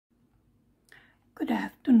Good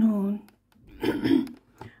afternoon.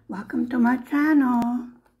 Welcome to my channel.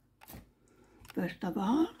 First of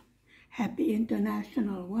all, happy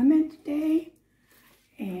International Women's Day,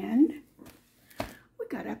 and we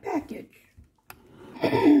got a package.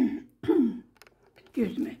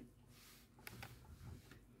 Excuse me.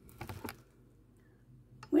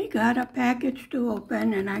 We got a package to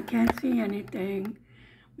open and I can't see anything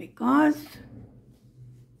because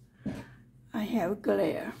I have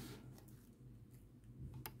glare.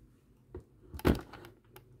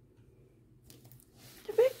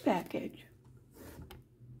 Package.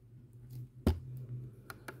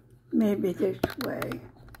 Maybe this way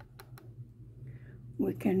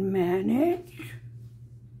we can manage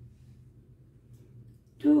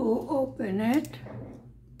to open it.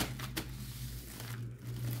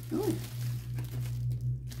 Oh,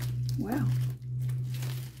 well,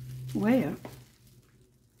 where?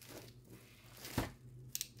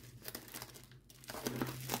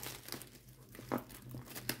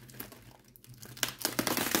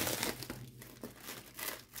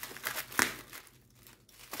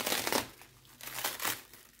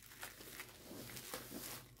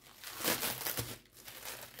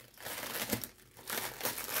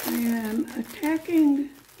 I am attacking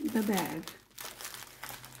the bag.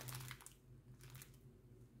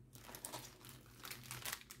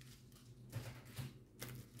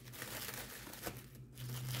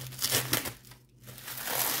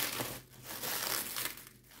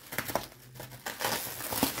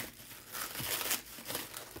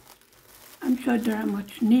 I'm sure there are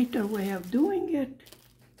much neater way of doing it.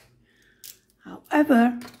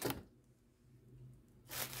 However,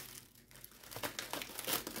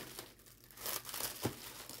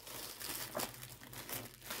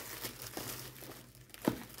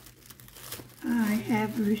 I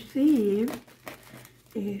have received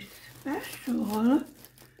a special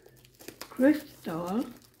crystal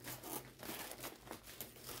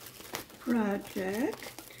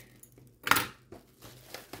project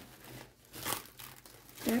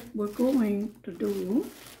that we're going to do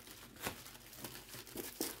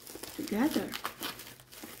together.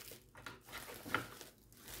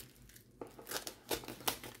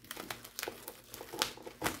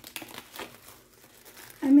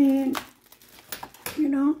 I mean, you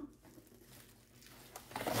know,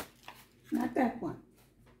 not that one.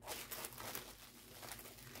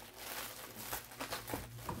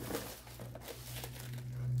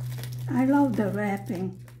 I love the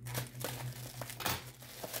wrapping.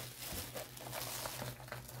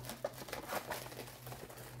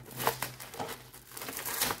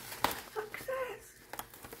 Success.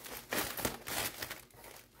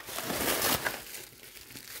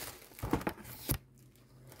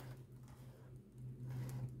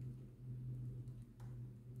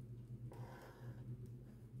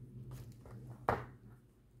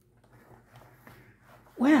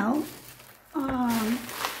 Well,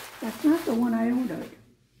 that's not the one I ordered.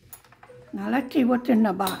 Now let's see what's in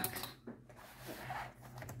the box.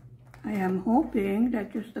 I am hoping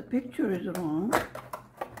that just the picture is wrong.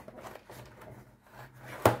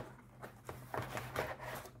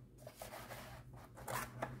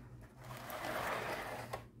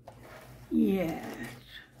 Yes.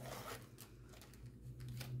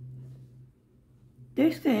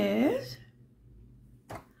 This is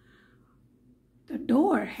the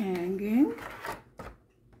door hanging.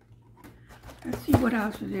 Let's see what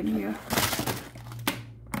else is in here.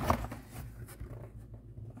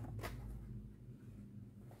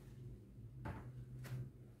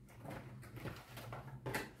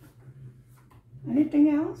 Anything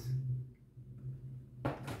else?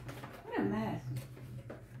 What a mess.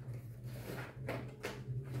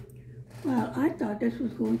 Well, I thought this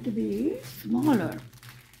was going to be smaller.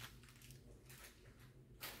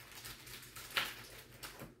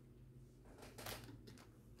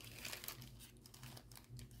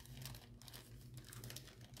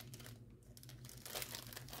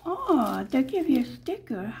 Oh, they give you a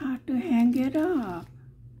sticker how to hang it up.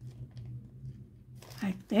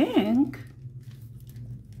 I think,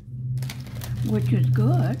 which is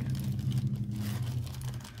good.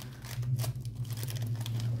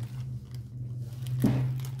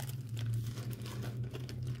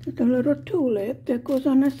 There's a little tulip that goes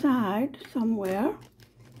on the side somewhere.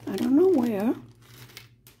 I don't know where.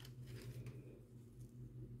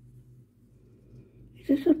 Is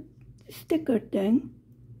this a sticker thing?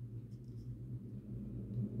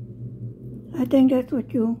 I think that's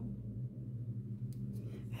what you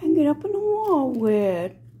hang it up on the wall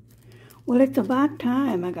with. Well, it's about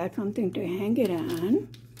time I got something to hang it on.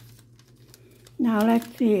 Now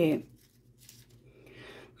let's see.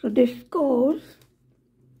 So this goes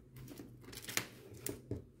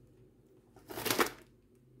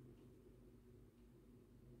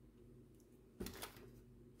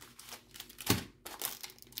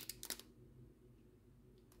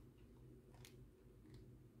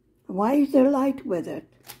Why is there light with it?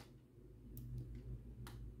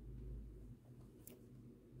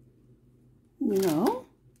 No,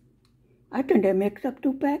 I think they mixed up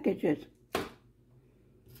two packages.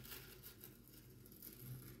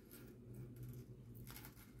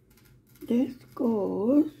 This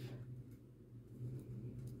goes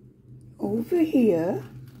over here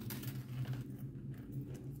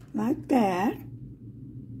like that,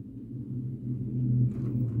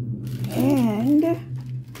 and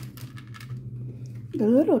the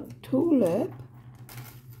little tulip,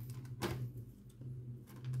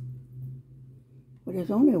 but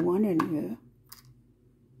there's only one in here.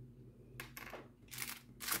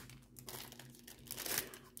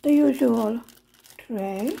 The usual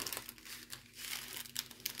tray.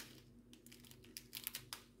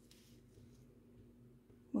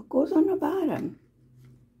 What goes on the bottom?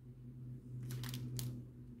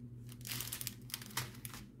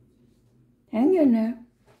 Hang in there.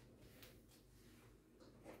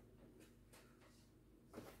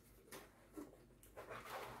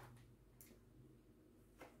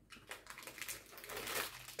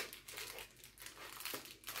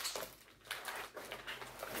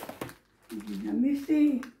 Let me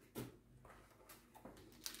see.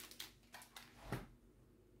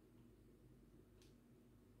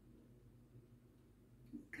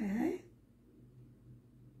 Okay.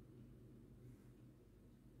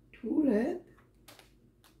 Tulip.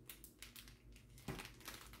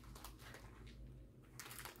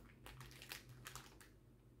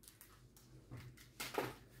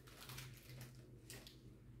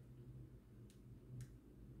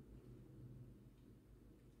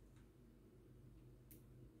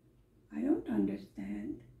 I don't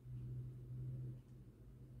understand.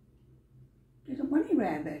 There's a bunny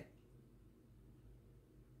rabbit.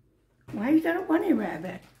 Why is there a bunny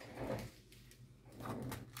rabbit?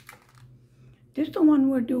 This is the one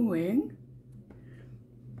we're doing.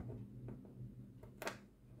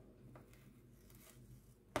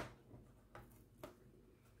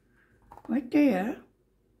 Right there.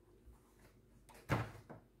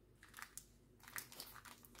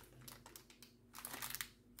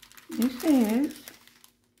 This is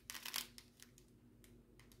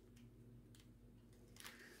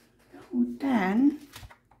 $10.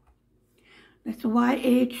 That's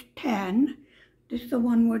YH10. This is the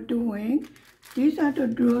one we're doing. These are the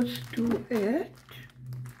drills to it.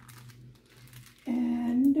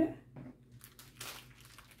 And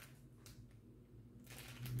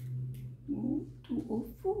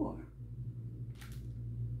 204.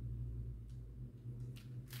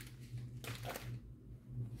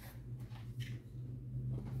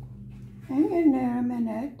 Hang in there a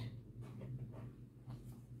minute.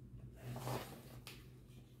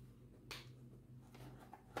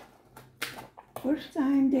 First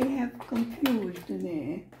time they have confused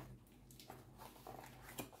me.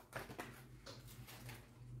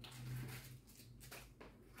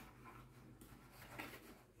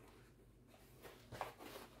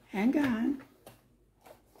 Hang on.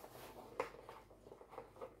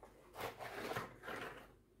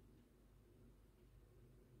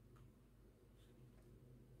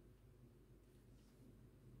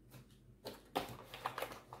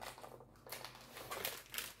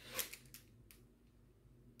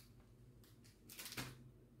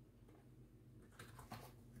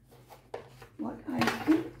 What I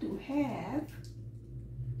think to have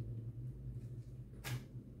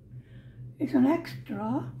is an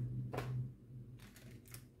extra.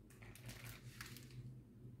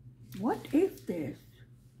 What is this?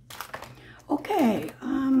 Okay,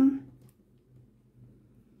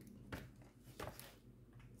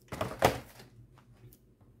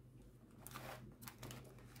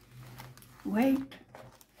 wait.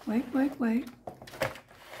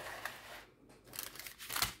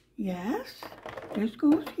 Yes, this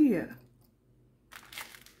goes here.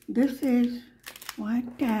 This is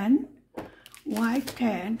Y10,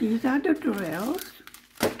 Y10. These are the drills.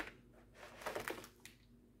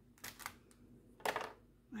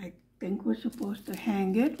 I think we're supposed to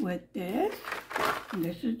hang it with this. And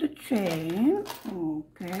this is the chain.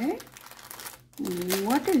 Okay.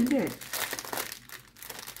 What is this?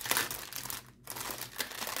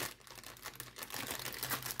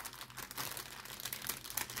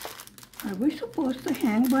 Are we supposed to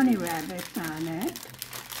hang bunny rabbits on it?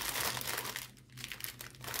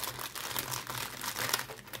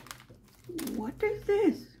 What is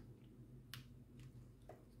this?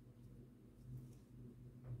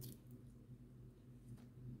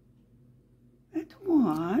 That's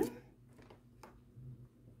one.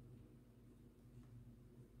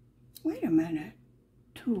 Wait a minute.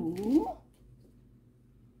 2,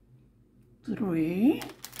 3,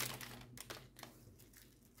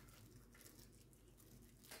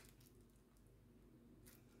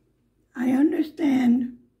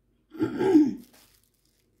 understand.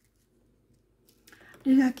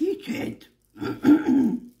 These are keychains.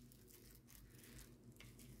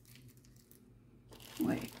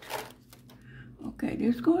 Wait. Okay,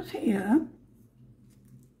 this goes here.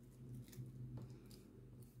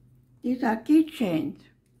 These are keychains.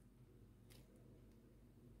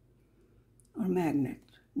 Or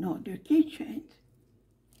magnets. No, they're keychains.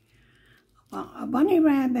 A bunny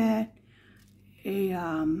rabbit, a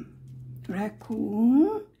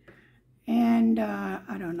raccoon, and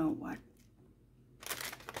I don't know what.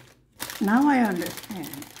 Now I understand.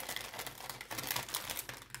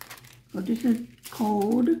 So this is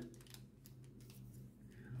code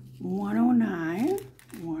 109.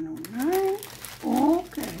 109.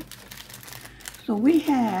 Okay. So we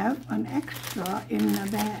have an extra in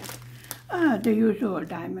the bag. The usual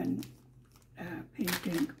diamond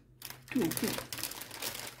painting toolkit.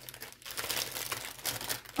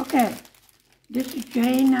 Okay, this is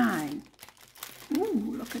J9.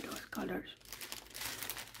 Ooh, look at those colors.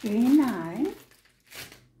 J9.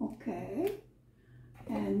 Okay.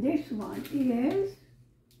 And this one is,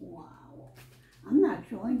 wow. I'm not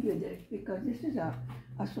showing you this because this is a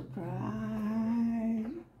surprise.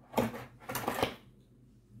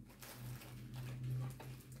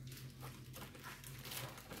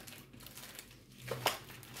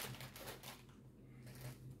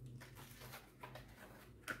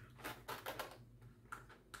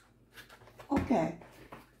 Okay.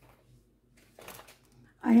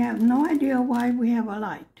 I have no idea why we have a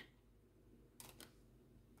light.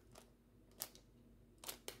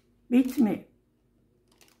 Beats me.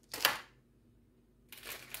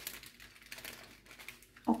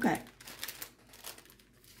 Okay.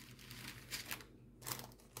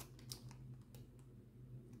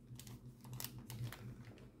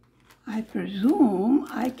 I presume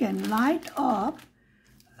I can light up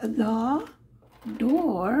the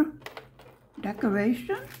door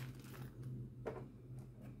decoration.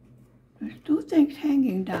 There's two things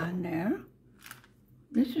hanging down there.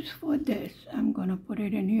 This is for this. I'm gonna put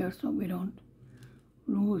it in here so we don't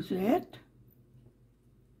lose it.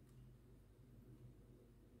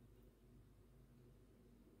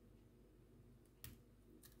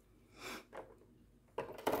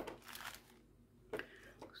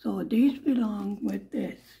 So these belong with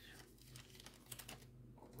this.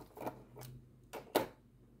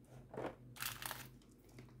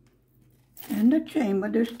 And the chamber,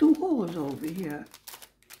 there's two holes over here.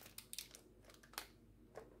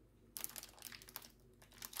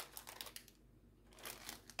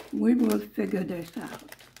 We will figure this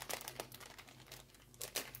out.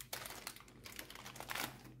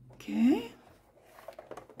 Okay.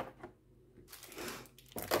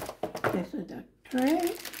 This is the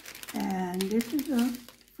tray, and this is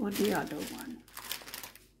for the other one.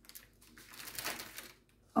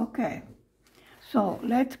 Okay. So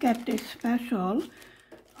let's get this special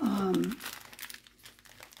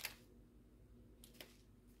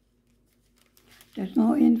there's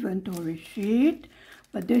no inventory sheet,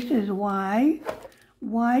 but this is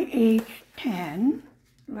YH10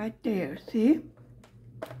 right there, see?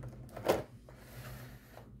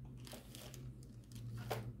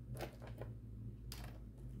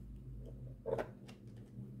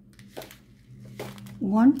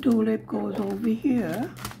 One tulip goes over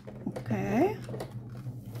here, okay?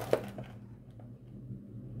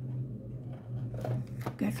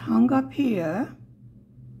 Gets hung up here,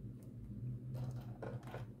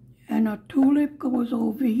 and a tulip goes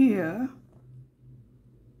over here.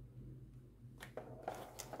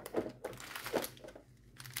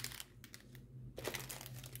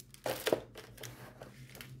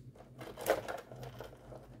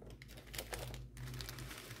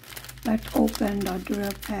 Let's open the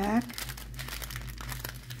drip pack,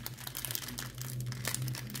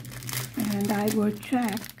 and I will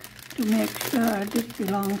check to make sure this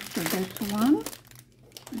belongs to this one.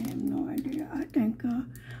 I have no idea. I think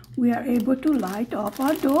we are able to light up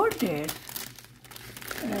our door disc,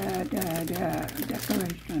 the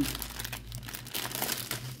decoration.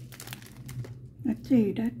 Let's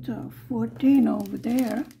see, that's 14 over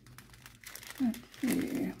there. Let's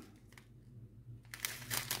see.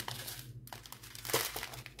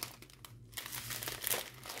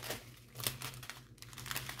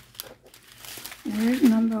 Here's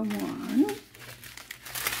number 1.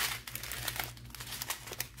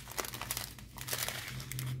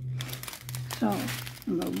 So,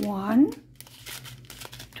 number 1,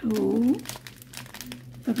 2,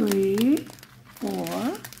 3,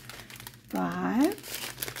 4, 5,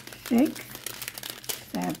 6,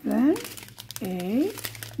 7,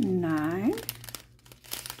 8, 9,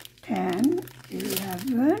 10,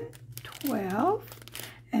 11, 12.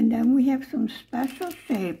 And then we have some special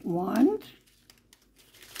shape ones.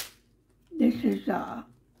 This is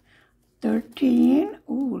 13.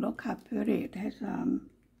 Oh, look how pretty. It has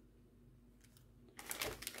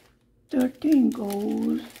 13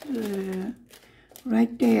 goes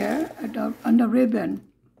right there on the ribbon.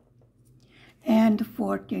 And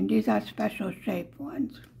 14. These are special shape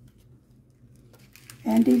ones.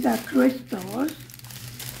 And these are crystals.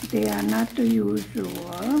 They are not the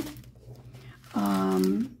usual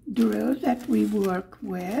drills that we work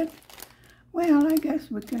with. Well, I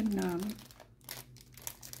guess we can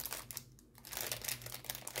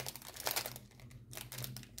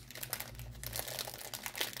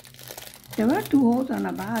there were 2 holes on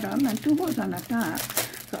the bottom and 2 holes on the top,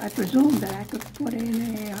 so I presume that I could put in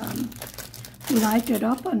a light it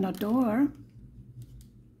up on the door.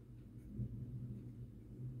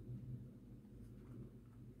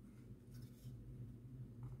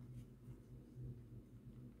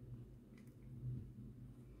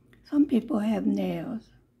 Some people have nails.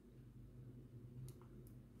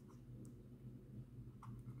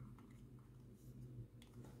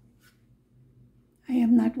 I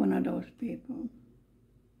am not one of those people.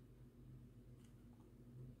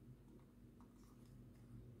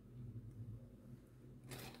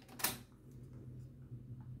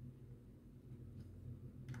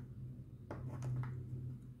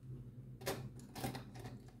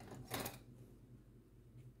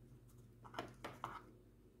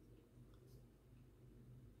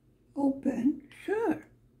 Open? Sure.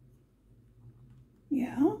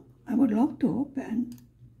 Yeah, I would love to open.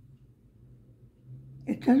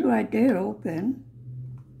 It says right there, open.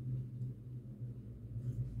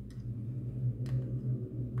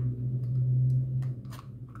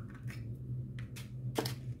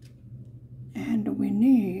 And we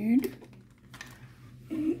need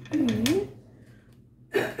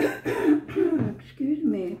excuse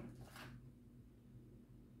me.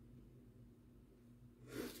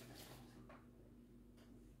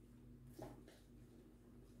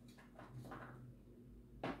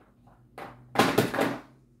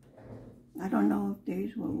 I don't know if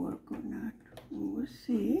these will work or not. We'll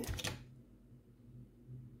see.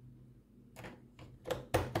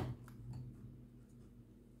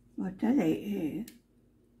 What that is.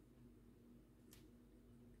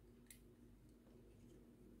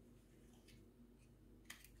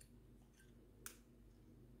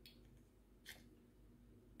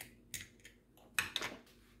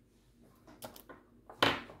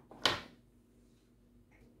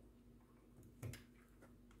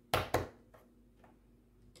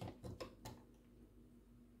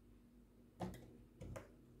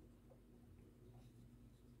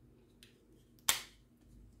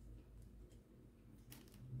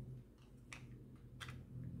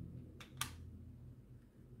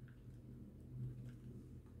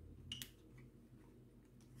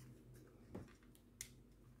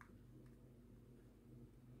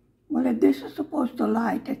 Well, if this is supposed to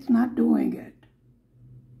light, it's not doing it.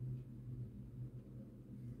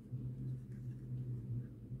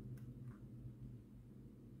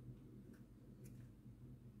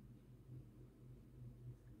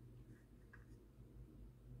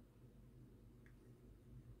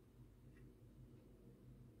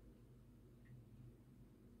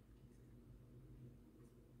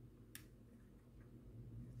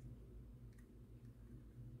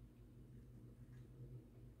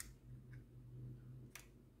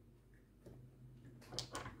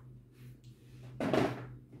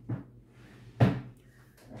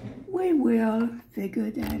 We will figure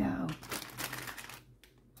that out.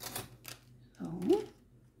 So,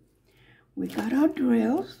 we got our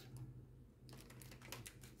drills.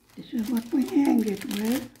 This is what we hang it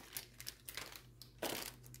with.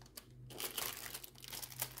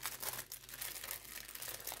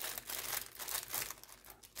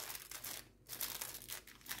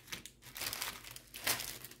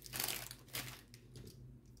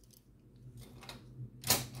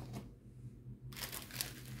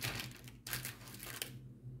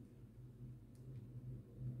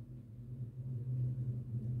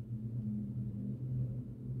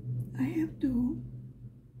 I have to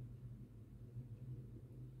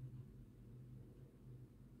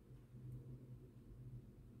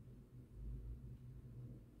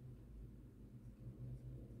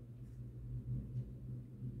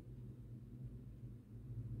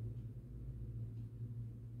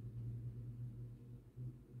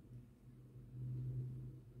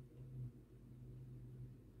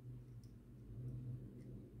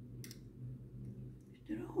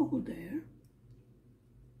is there a hole there?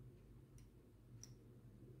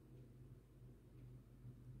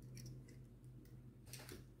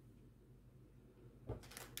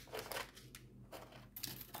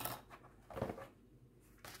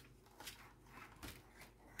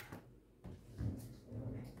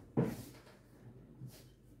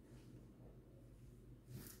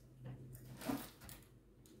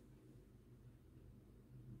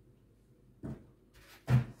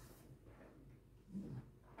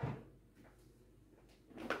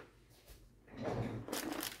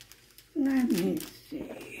 Let me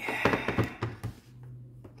see.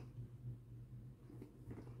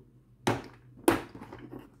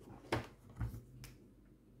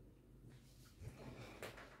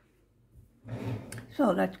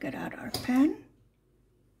 So let's get out our pen.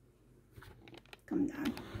 Come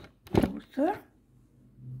down closer.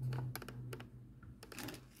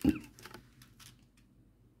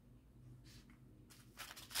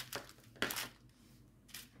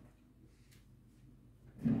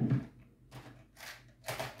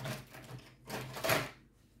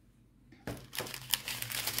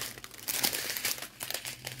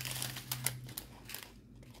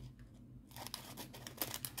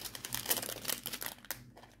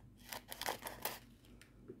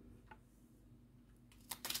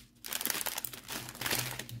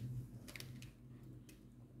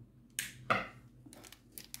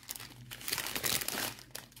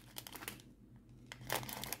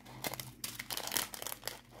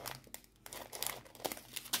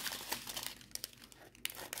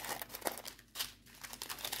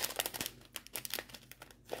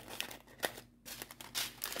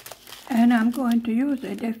 And I'm going to use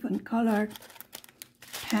a different colored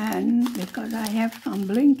pen because I have some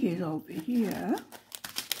blinkies over here.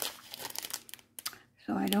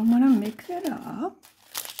 So I don't want to mix it up.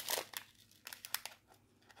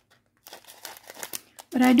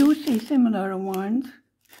 But I do see similar ones.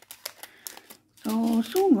 So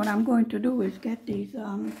soon what I'm going to do is get these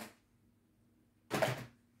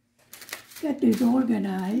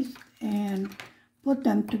organized and put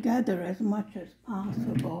them together as much as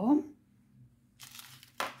possible.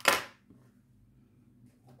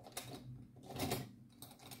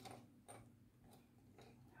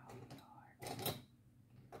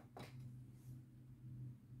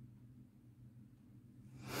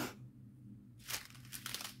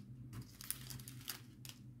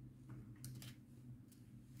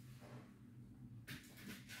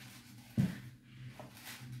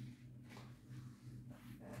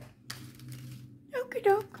 Okie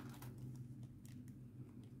doke.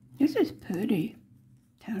 This is pretty,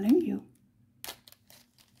 telling you.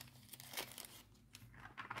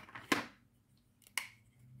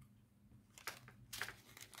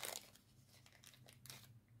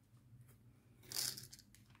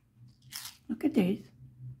 Look at these.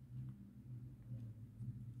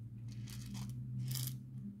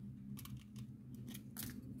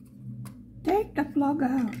 Take the plug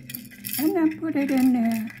out and then put it in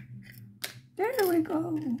there. There we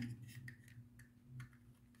go.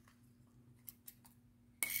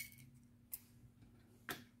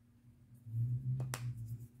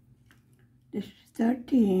 This is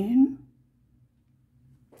 13.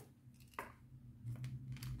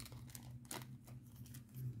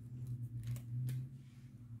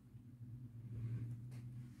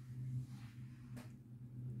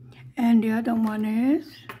 And the other one is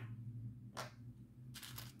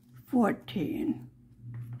 14.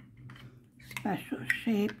 Special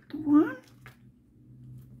shaped one.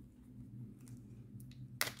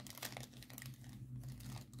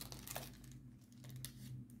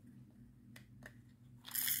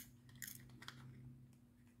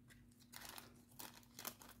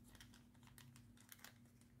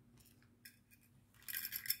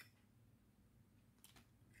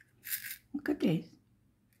 Look at this.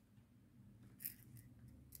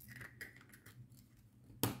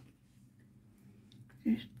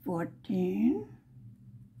 This is 14.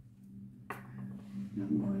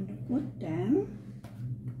 I'm going to put them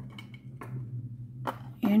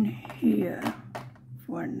in here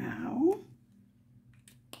for now.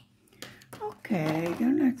 Okay,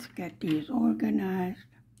 then let's get these organized.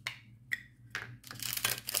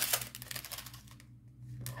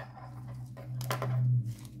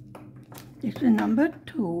 This is number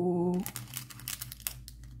 2.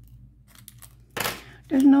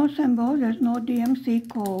 There's no symbol, there's no DMC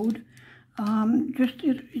code, just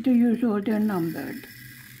the usual, they're numbered.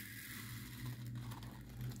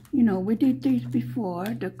 You know, we did these before,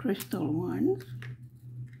 the crystal ones,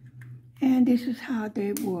 and this is how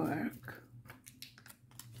they work.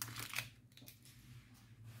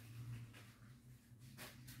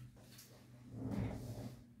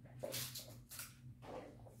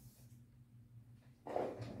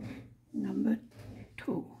 Number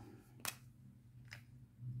 2.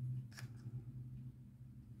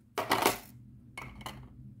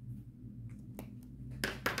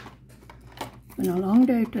 Been a long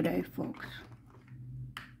day today, folks.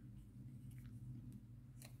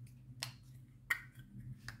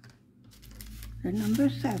 The number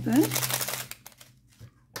 7.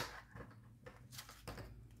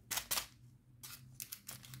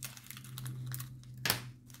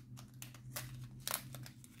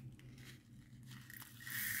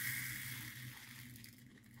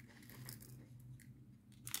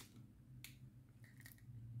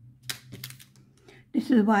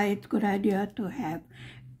 This is why it's a good idea to have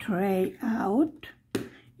tray out.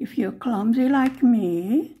 If you're clumsy like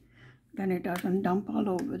me, then it doesn't dump all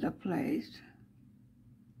over the place.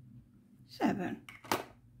 7.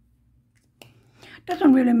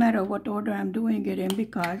 Doesn't really matter what order I'm doing it in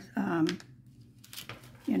because,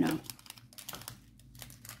 you know,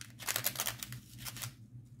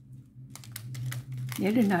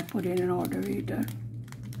 they did not put it in order either.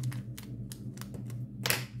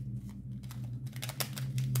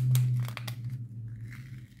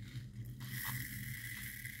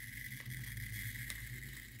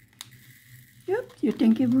 Yep, you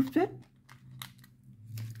think it will fit?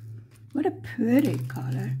 What a pretty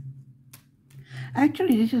color.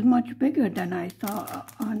 Actually, this is much bigger than I saw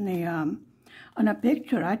on a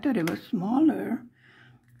picture. I thought it was smaller.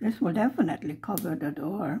 This will definitely cover the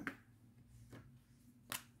door.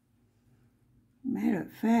 Matter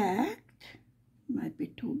of fact, might be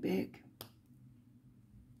too big.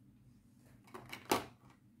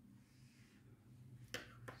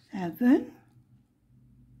 Seven.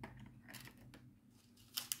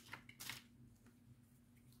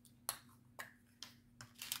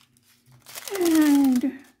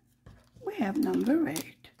 And we have number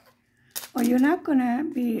 8. Oh, you're not gonna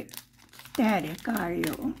be static, are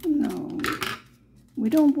you? No. We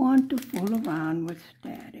don't want to fool around with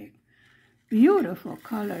static. Beautiful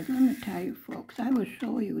colors. Let me tell you, folks. I will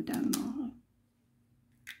show you them all.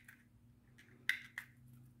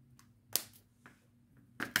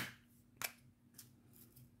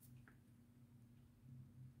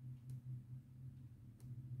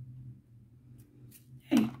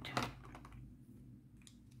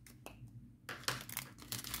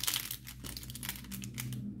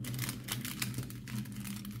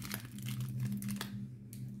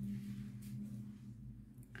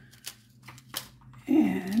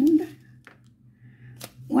 And,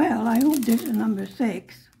 well, I hope this is number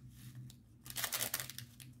 6.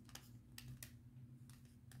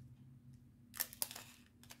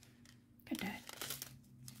 Look at that.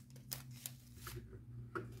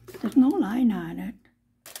 There's no line on it.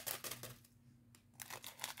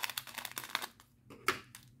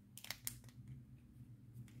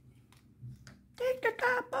 Take the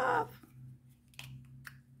top off.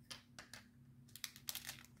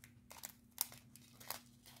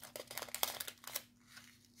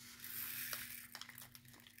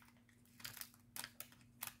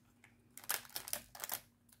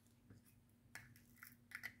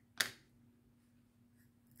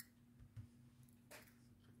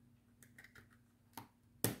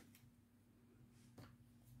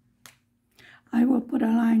 I will put a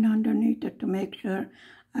line underneath it to make sure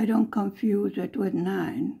I don't confuse it with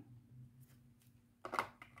 9.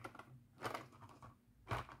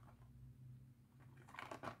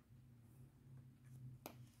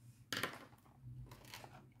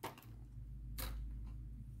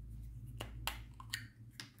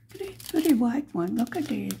 Pretty white one. Look at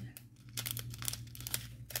these.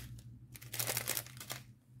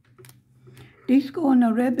 These go on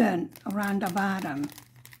a ribbon around the bottom.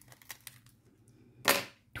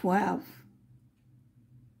 12.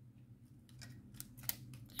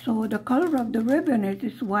 So the color of the ribbon is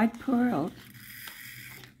this white pearls,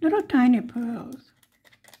 little tiny pearls.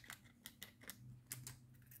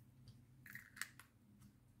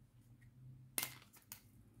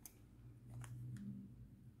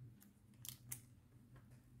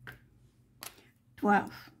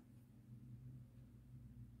 Twelve.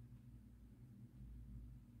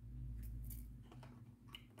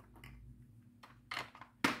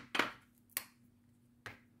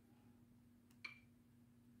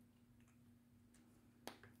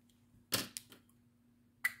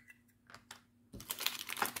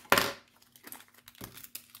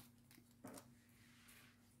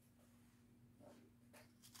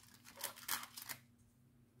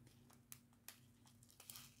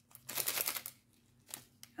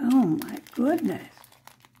 Oh my goodness.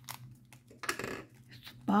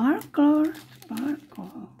 Sparkle,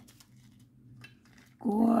 sparkle.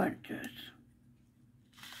 Gorgeous.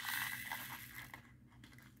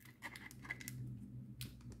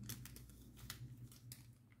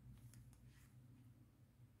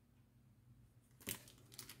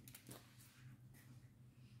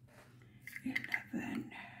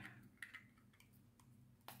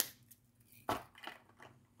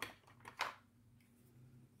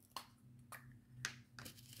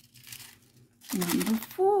 Number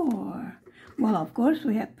 4. Well, of course,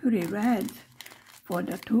 we have pretty reds for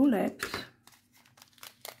the tulips.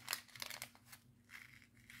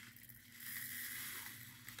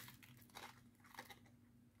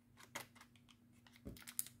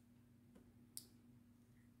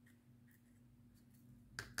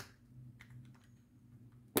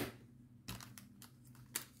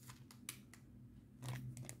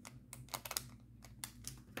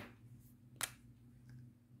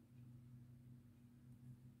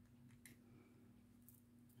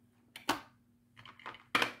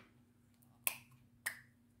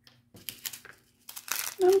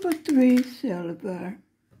 Number 3, silver.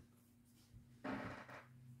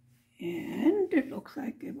 And it looks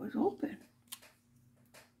like it was open.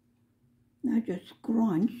 Not just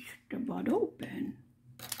scrunched, but open.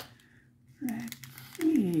 Let's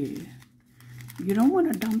see. You don't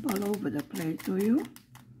want to dump all over the place, do you?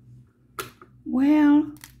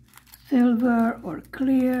 Well, silver or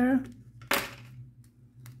clear.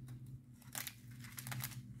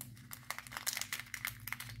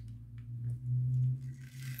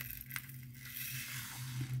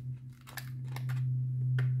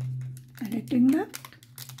 Anything left?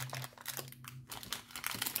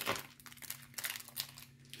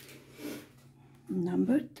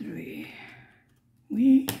 Number 3.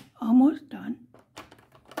 We almost done.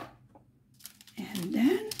 And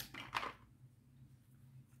then,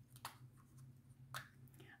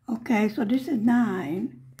 okay, so this is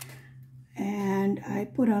 9. And I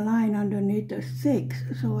put a line underneath the 6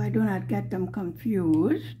 so I do not get them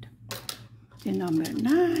confused. The number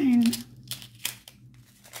 9.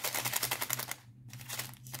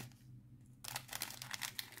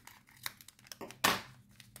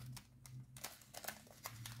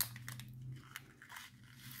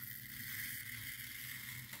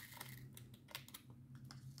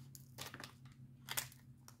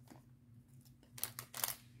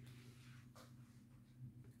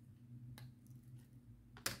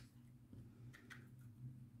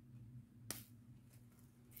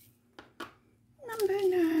 Number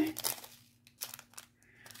 9.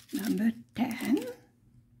 Number 10.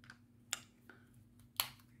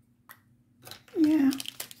 Yeah.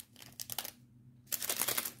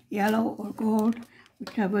 Yellow or gold,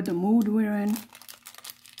 whichever the mood we're in.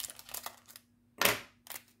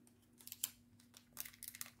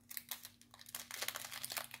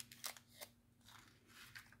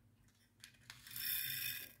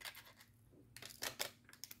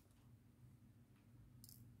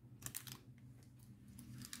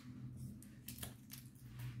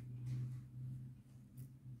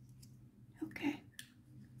 Okay.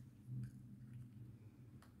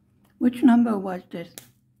 Which number was this?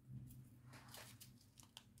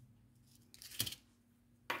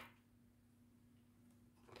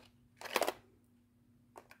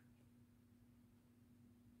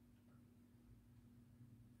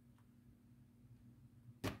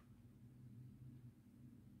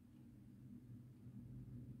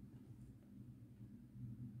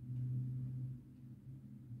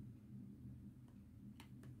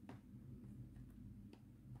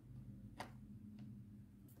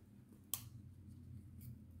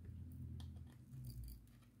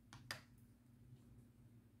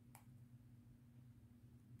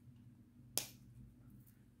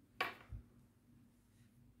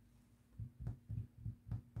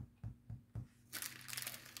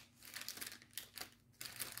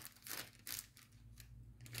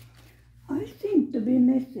 I seem to be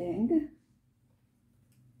missing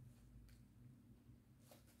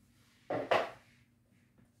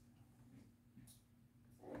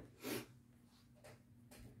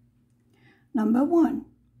number 1.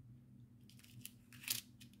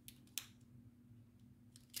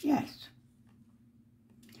 Yes.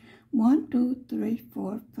 1, 2, 3,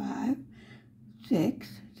 4, 5, 6,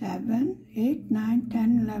 7, 8, 9,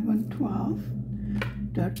 10, 11, 12,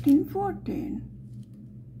 13, 14.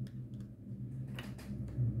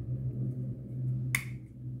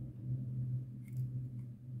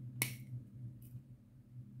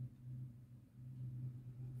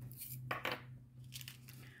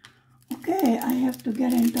 Okay, I have to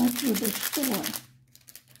get in touch with the store.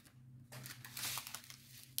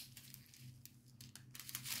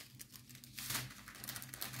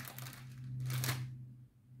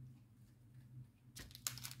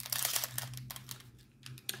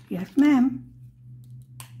 Yes, ma'am.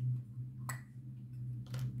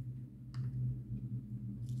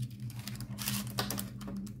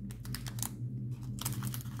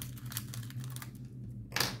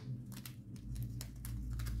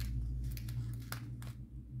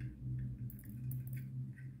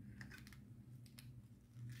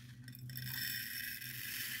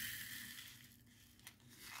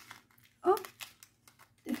 Oh,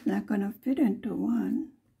 it's not going to fit into one.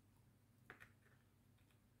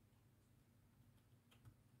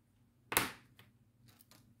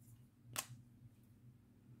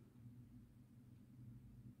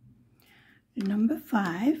 Number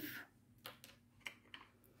 5.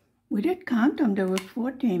 We did count them. There was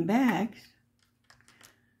 14 bags.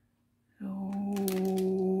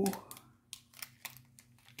 So,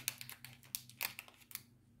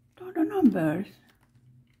 total numbers.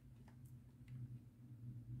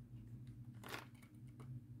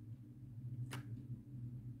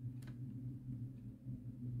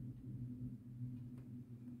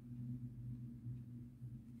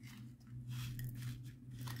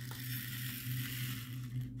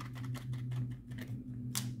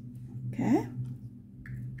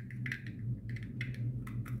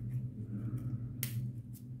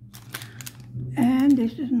 and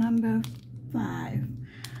this is number 5.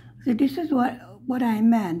 So this is what I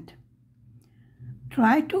meant.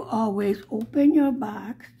 Try to always open your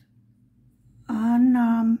box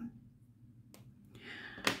on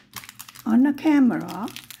the camera,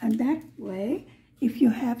 and that way, if you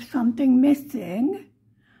have something missing,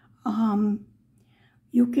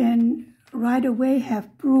 you can right away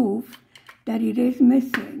have proof that it is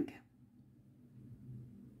missing.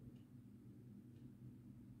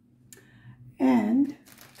 And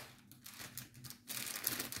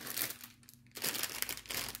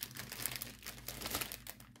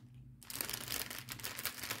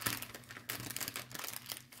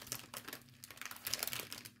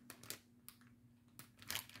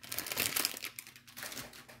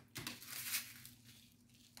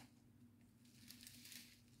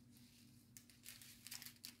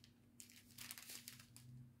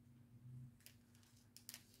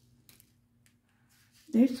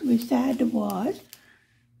this we said was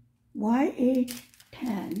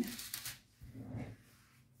YH10.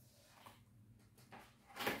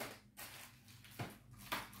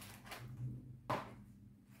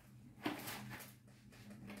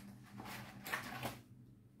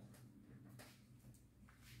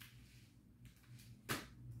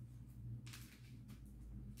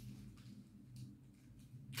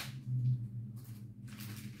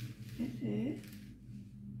 This is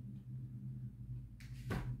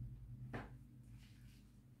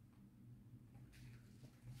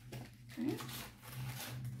okay.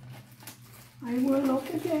 I will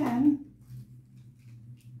look again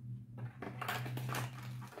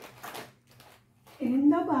in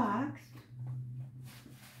the box.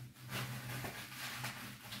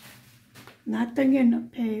 Nothing in the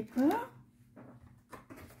paper.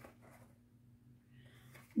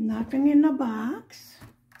 Nothing in the box.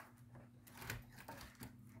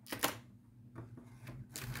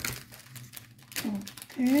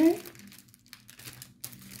 Okay.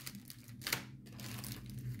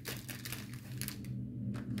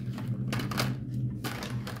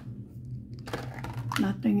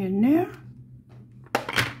 Nothing in there.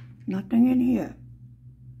 Nothing in here.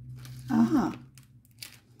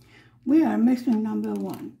 We are missing number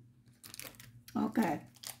 1. Okay.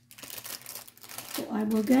 So I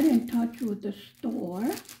will get in touch with the store.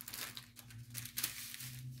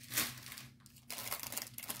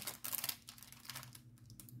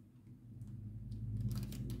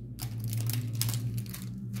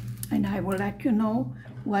 And I will let you know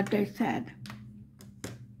what they said.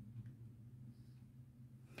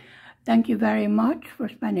 Thank you very much for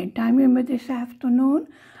spending time with me this afternoon.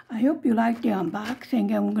 I hope you liked the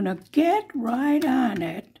unboxing. I'm going to get right on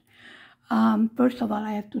it. First of all,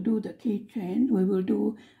 I have to do the keychain. We will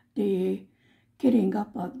do the kitting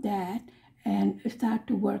up of that and start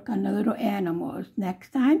to work on the little animals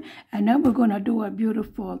next time. And then we're going to do a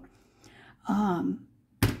beautiful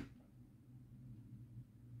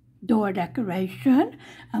door decoration.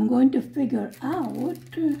 I'm going to figure out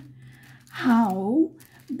how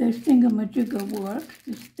this thingamajigger works,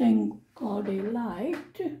 this thing called a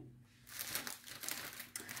light.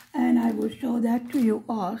 And I will show that to you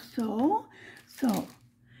also. So,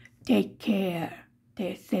 take care,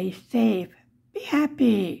 stay safe, be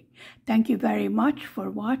happy. Thank you very much for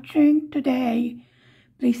watching today.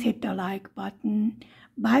 Please hit the like button.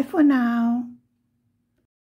 Bye for now.